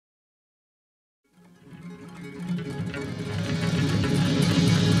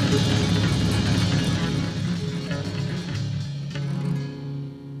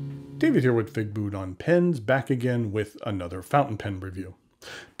David here with Figboot on Pens, back again with another fountain pen review.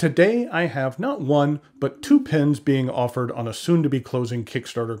 Today I have not one, but two pens being offered on a soon-to-be closing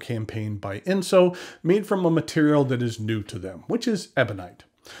Kickstarter campaign by ēnsso, made from a material that is new to them, which is ebonite.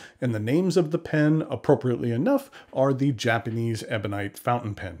 And the names of the pen, appropriately enough, are the Japanese Ebonite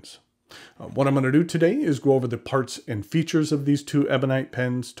Fountain Pens. What I'm going to do today is go over the parts and features of these two ebonite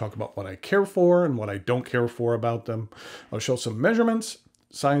pens, talk about what I care for and what I don't care for about them. I'll show some measurements,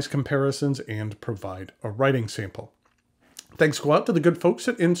 size comparisons, and provide a writing sample. Thanks go out to the good folks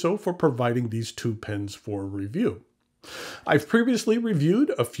at ēnsso for providing these two pens for review. I've previously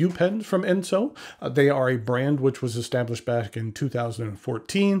reviewed a few pens from ēnsso. They are a brand which was established back in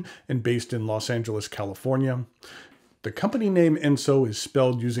 2014 and based in Los Angeles, California. The company name ēnsso is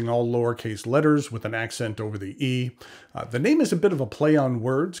spelled using all lowercase letters with an accent over the E. The name is a bit of a play on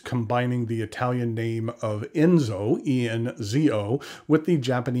words, combining the Italian name of enzo, E-N-Z-O, with the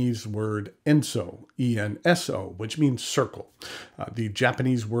Japanese word ēnsso, E-N-S-O, which means circle. The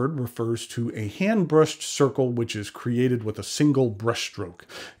Japanese word refers to a hand-brushed circle which is created with a single brushstroke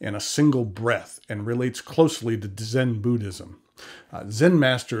and a single breath and relates closely to Zen Buddhism. Zen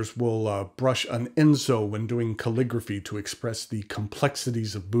masters will brush an ēnsso when doing calligraphy to express the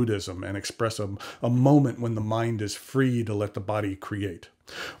complexities of Buddhism and express a moment when the mind is free to let the body create.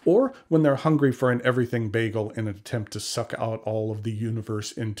 Or when they're hungry for an everything bagel in an attempt to suck out all of the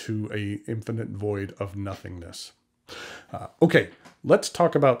universe into an infinite void of nothingness. Okay, let's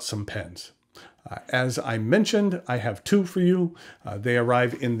talk about some pens. As I mentioned, I have two for you. They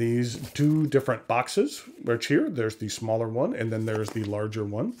arrive in these two different boxes, which here, there's the smaller one, and then there's the larger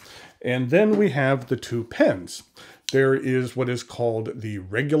one. And then we have the two pens. There is what is called the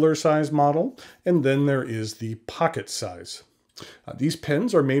regular size model, and then there is the pocket size. These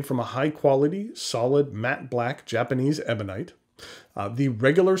pens are made from a high quality, solid, matte black Japanese ebonite. The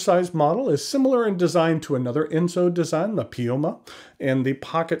regular size model is similar in design to another ēnsso design, the Piuma, and the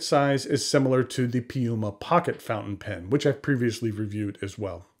pocket size is similar to the Piuma Pocket Fountain Pen, which I've previously reviewed as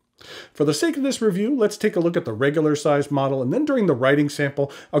well. For the sake of this review, let's take a look at the regular size model, and then during the writing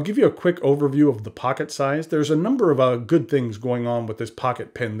sample, I'll give you a quick overview of the pocket size. There's a number of good things going on with this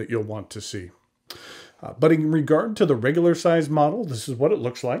pocket pen that you'll want to see. But in regard to the regular size model, this is what it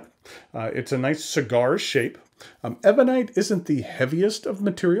looks like. It's a nice cigar shape. Ebonite isn't the heaviest of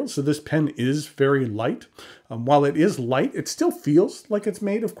materials, so this pen is very light. While it is light, it still feels like it's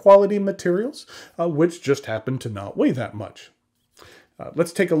made of quality materials, which just happen to not weigh that much.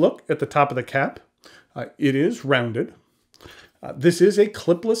 Let's take a look at the top of the cap. It is rounded. This is a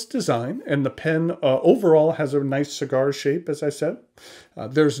clipless design, and the pen overall has a nice cigar shape, as I said.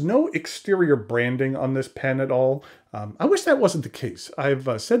 There's no exterior branding on this pen at all. I wish that wasn't the case.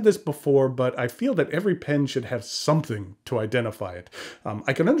 I've said this before, but I feel that every pen should have something to identify it.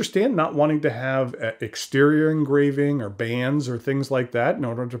 I can understand not wanting to have exterior engraving or bands or things like that in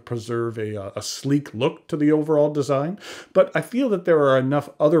order to preserve a sleek look to the overall design, but I feel that there are enough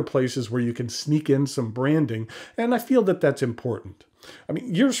other places where you can sneak in some branding, and I feel that that's important. I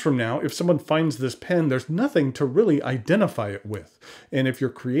mean, years from now, if someone finds this pen, there's nothing to really identify it with. And if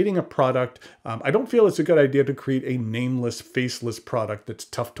you're creating a product, I don't feel it's a good idea to create a nameless, faceless product that's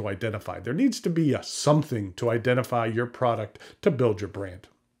tough to identify. There needs to be something to identify your product to build your brand.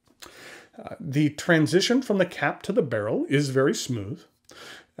 The transition from the cap to the barrel is very smooth.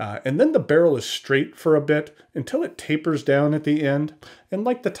 And then the barrel is straight for a bit until it tapers down at the end. And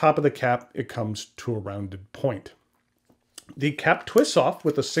like the top of the cap, it comes to a rounded point. The cap twists off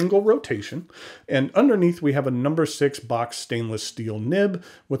with a single rotation, and underneath we have a number 6 box stainless steel nib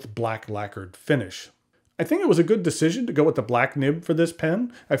with black lacquered finish. I think it was a good decision to go with the black nib for this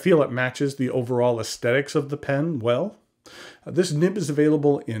pen. I feel it matches the overall aesthetics of the pen well. This nib is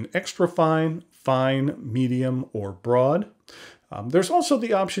available in extra fine, fine, medium, or broad. There's also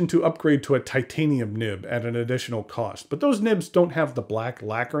the option to upgrade to a titanium nib at an additional cost, but those nibs don't have the black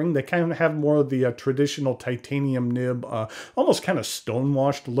lacquering. They kind of have more of the traditional titanium nib, almost kind of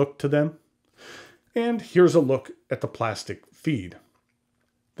stonewashed look to them. And here's a look at the plastic feed.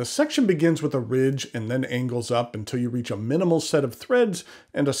 The section begins with a ridge and then angles up until you reach a minimal set of threads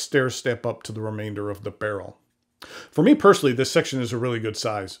and a stair step up to the remainder of the barrel. For me personally, this section is a really good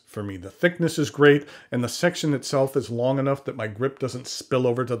size for me. The thickness is great, and the section itself is long enough that my grip doesn't spill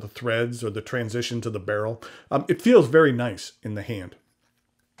over to the threads or the transition to the barrel. It feels very nice in the hand.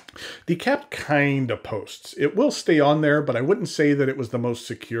 The cap kind of posts. It will stay on there, but I wouldn't say that it was the most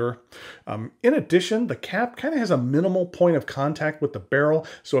secure. In addition, the cap kind of has a minimal point of contact with the barrel,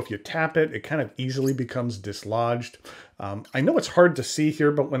 so if you tap it, it kind of easily becomes dislodged. I know it's hard to see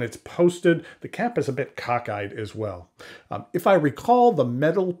here, but when it's posted, the cap is a bit cockeyed as well. If I recall, the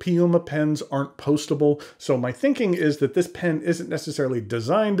metal Piuma pens aren't postable, so my thinking is that this pen isn't necessarily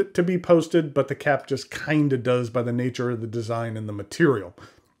designed to be posted, but the cap just kind of does by the nature of the design and the material.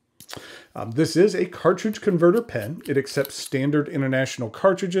 This is a cartridge converter pen. It accepts standard international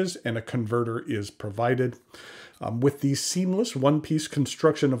cartridges and a converter is provided. With the seamless one-piece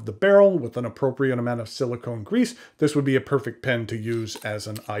construction of the barrel with an appropriate amount of silicone grease, this would be a perfect pen to use as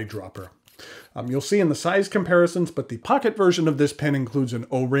an eyedropper. You'll see in the size comparisons, but the pocket version of this pen includes an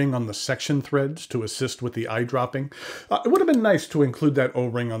O-ring on the section threads to assist with the eyedropping. It would have been nice to include that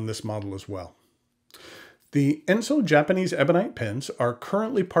O-ring on this model as well. The ēnsso Japanese Ebonite pens are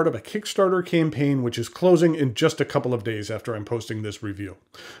currently part of a Kickstarter campaign which is closing in just a couple of days after I'm posting this review.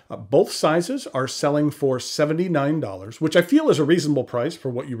 Both sizes are selling for $79, which I feel is a reasonable price for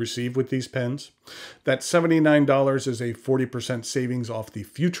what you receive with these pens. That $79 is a 40% savings off the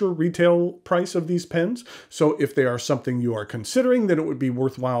future retail price of these pens, so if they are something you are considering, then it would be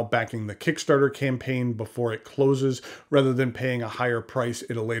worthwhile backing the Kickstarter campaign before it closes, rather than paying a higher price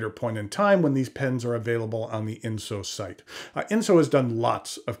at a later point in time when these pens are available on the ēnsso site. ēnsso has done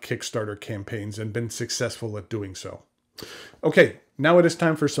lots of Kickstarter campaigns and been successful at doing so. Okay, now it is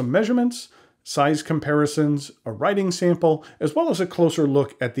time for some measurements, size comparisons, a writing sample, as well as a closer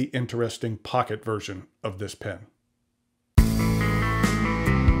look at the interesting pocket version of this pen.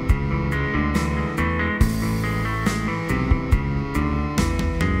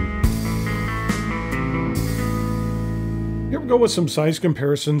 Here we go with some size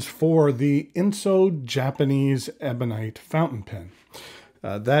comparisons for the ēnsso Japanese Ebonite Fountain Pen.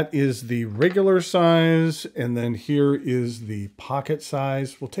 That is the regular size, and then here is the pocket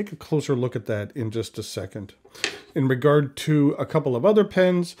size. We'll take a closer look at that in just a second. In regard to a couple of other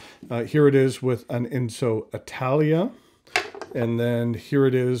pens, here it is with an ēnsso Italia, and then here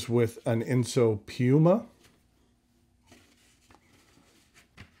it is with an ēnsso Piuma.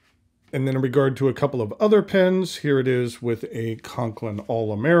 And then in regard to a couple of other pens, here it is with a Conklin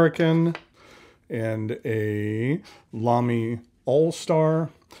All-American and a Lamy All-Star.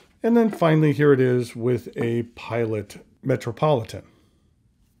 And then finally, here it is with a Pilot Metropolitan.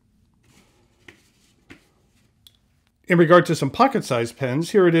 In regard to some pocket-sized pens,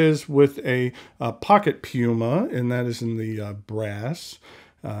 here it is with a Pocket Piuma, and that is in the brass.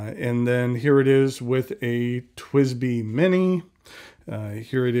 And then here it is with a TWSBI Mini.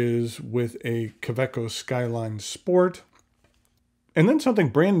 Here it is with a Kaweco Skyline Sport. And then something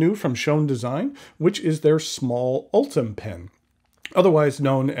brand new from Shown Design, which is their small Ultim pen, otherwise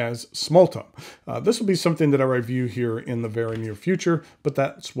known as Smultum. This will be something that I review here in the very near future, but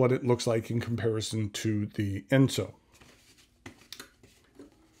that's what it looks like in comparison to the ēnsso.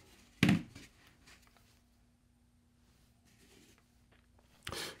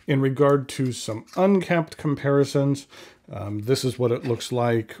 In regard to some uncapped comparisons, this is what it looks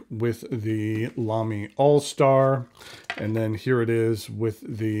like with the Lamy All-Star, and then here it is with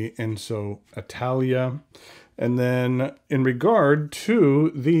the ēnsso Italia. And then in regard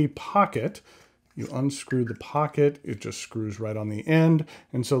to the pocket, you unscrew the pocket, it just screws right on the end,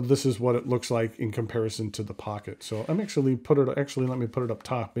 and so this is what it looks like in comparison to the pocket. So let me put it up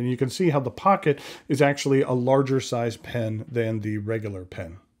top, and you can see how the pocket is actually a larger size pen than the regular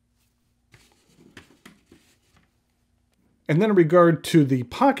pen. And then in regard to the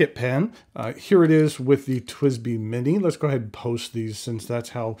pocket pen, here it is with the TWSBI Mini. Let's go ahead and post these since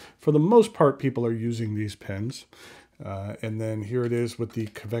that's how, for the most part, people are using these pens. And then here it is with the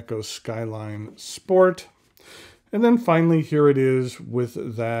Kaweco Skyline Sport. And then finally, here it is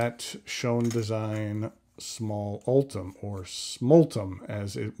with that Shown Design Small Ultim, or Smultum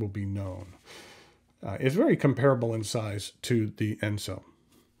as it will be known. It's very comparable in size to the ēnsso.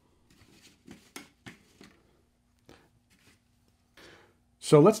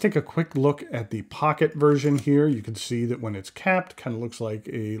 So let's take a quick look at the pocket version here. You can see that when it's capped, kind of looks like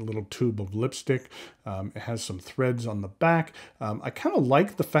a little tube of lipstick. It has some threads on the back. I kind of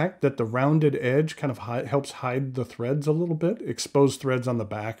like the fact that the rounded edge kind of helps hide the threads a little bit. Exposed threads on the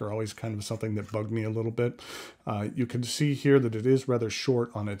back are always kind of something that bugged me a little bit. You can see here that it is rather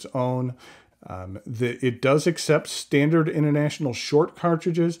short on its own. It does accept standard international short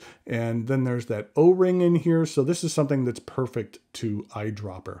cartridges, and then there's that O-ring in here, so this is something that's perfect to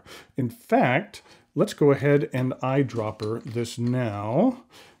eyedropper. In fact, let's go ahead and eyedropper this now.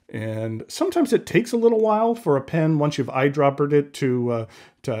 And sometimes it takes a little while for a pen, once you've eyedroppered it,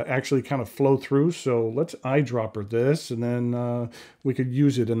 to actually kind of flow through. So let's eyedropper this, and then we could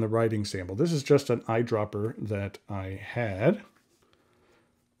use it in the writing sample. This is just an eyedropper that I had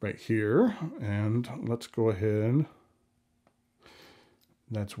right here. And let's go ahead.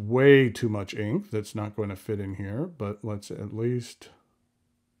 That's way too much ink. That's not going to fit in here, but let's at least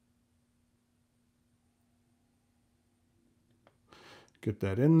get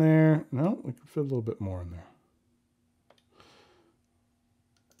that in there. No, we can fit a little bit more in there.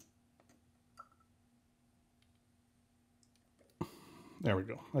 There we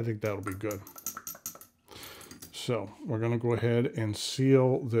go. I think that'll be good. So we're going to go ahead and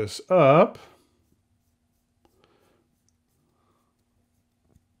seal this up.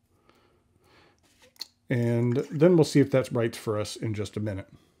 And then we'll see if that's right for us in just a minute.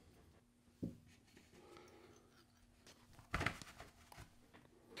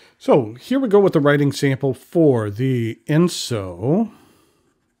 So here we go with the writing sample for the ēnsso.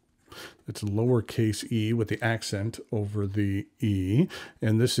 It's lowercase e with the accent over the e.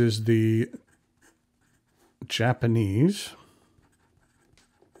 And this is the Japanese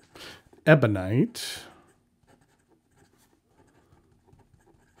Ebonite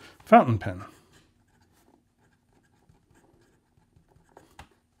Fountain Pen.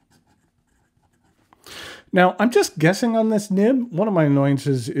 Now, I'm just guessing on this nib. One of my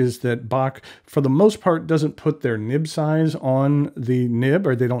annoyances is that Bock, for the most part, doesn't put their nib size on the nib,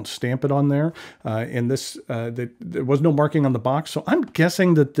 or they don't stamp it on there. And this, there was no marking on the box, so I'm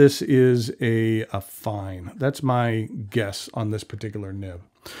guessing that this is a fine. That's my guess on this particular nib.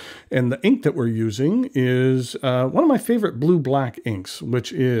 And the ink that we're using is one of my favorite blue-black inks,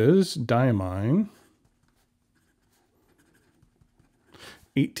 which is Diamine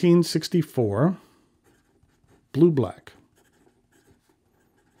 1864. Blue-black.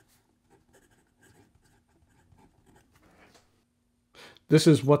 This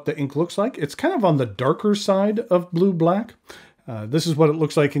is what the ink looks like. It's kind of on the darker side of blue-black. This is what it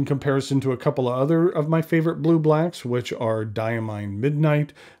looks like in comparison to a couple of other of my favorite blue-blacks, which are Diamine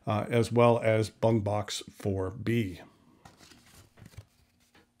Midnight, as well as Bungbox 4B.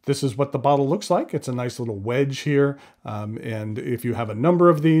 This is what the bottle looks like. It's a nice little wedge here. And if you have a number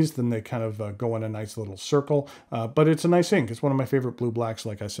of these, then they kind of go in a nice little circle. But it's a nice ink. It's one of my favorite blue blacks,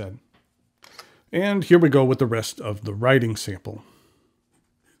 like I said. And here we go with the rest of the writing sample.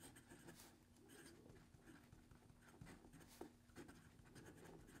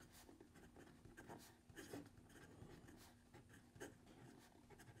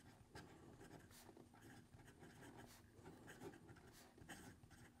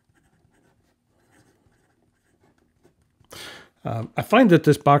 I find that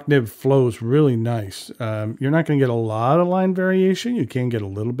this Bock nib flows really nice. You're not going to get a lot of line variation. You can get a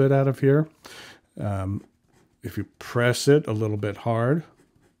little bit out of here if you press it a little bit hard.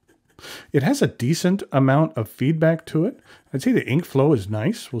 It has a decent amount of feedback to it. I'd say the ink flow is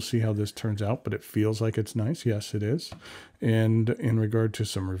nice. We'll see how this turns out, but it feels like it's nice. Yes, it is. And in regard to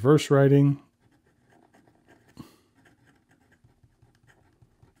some reverse writing,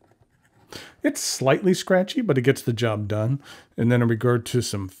 it's slightly scratchy, but it gets the job done. And then in regard to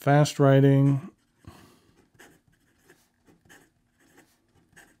some fast writing,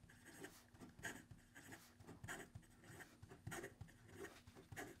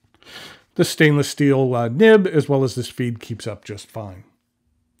 the stainless steel nib, as well as this feed, keeps up just fine.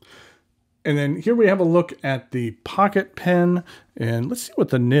 And then here we have a look at the pocket pen, and let's see what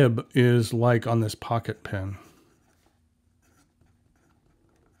the nib is like on this pocket pen.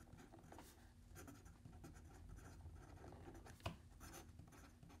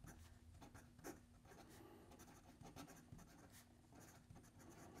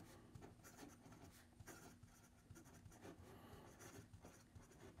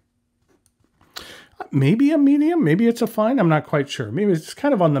 Maybe a medium, maybe it's a fine, I'm not quite sure. Maybe it's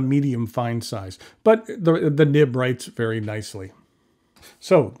kind of on the medium fine size, but the nib writes very nicely.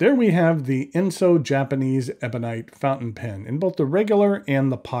 So there we have the ēnsso Japanese Ebonite Fountain Pen in both the regular and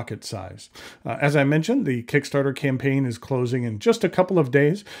the pocket size. As I mentioned, the Kickstarter campaign is closing in just a couple of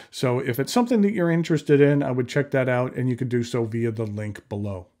days, so if it's something that you're interested in, I would check that out, and you can do so via the link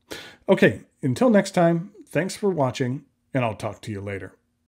below. Okay, until next time, thanks for watching, and I'll talk to you later.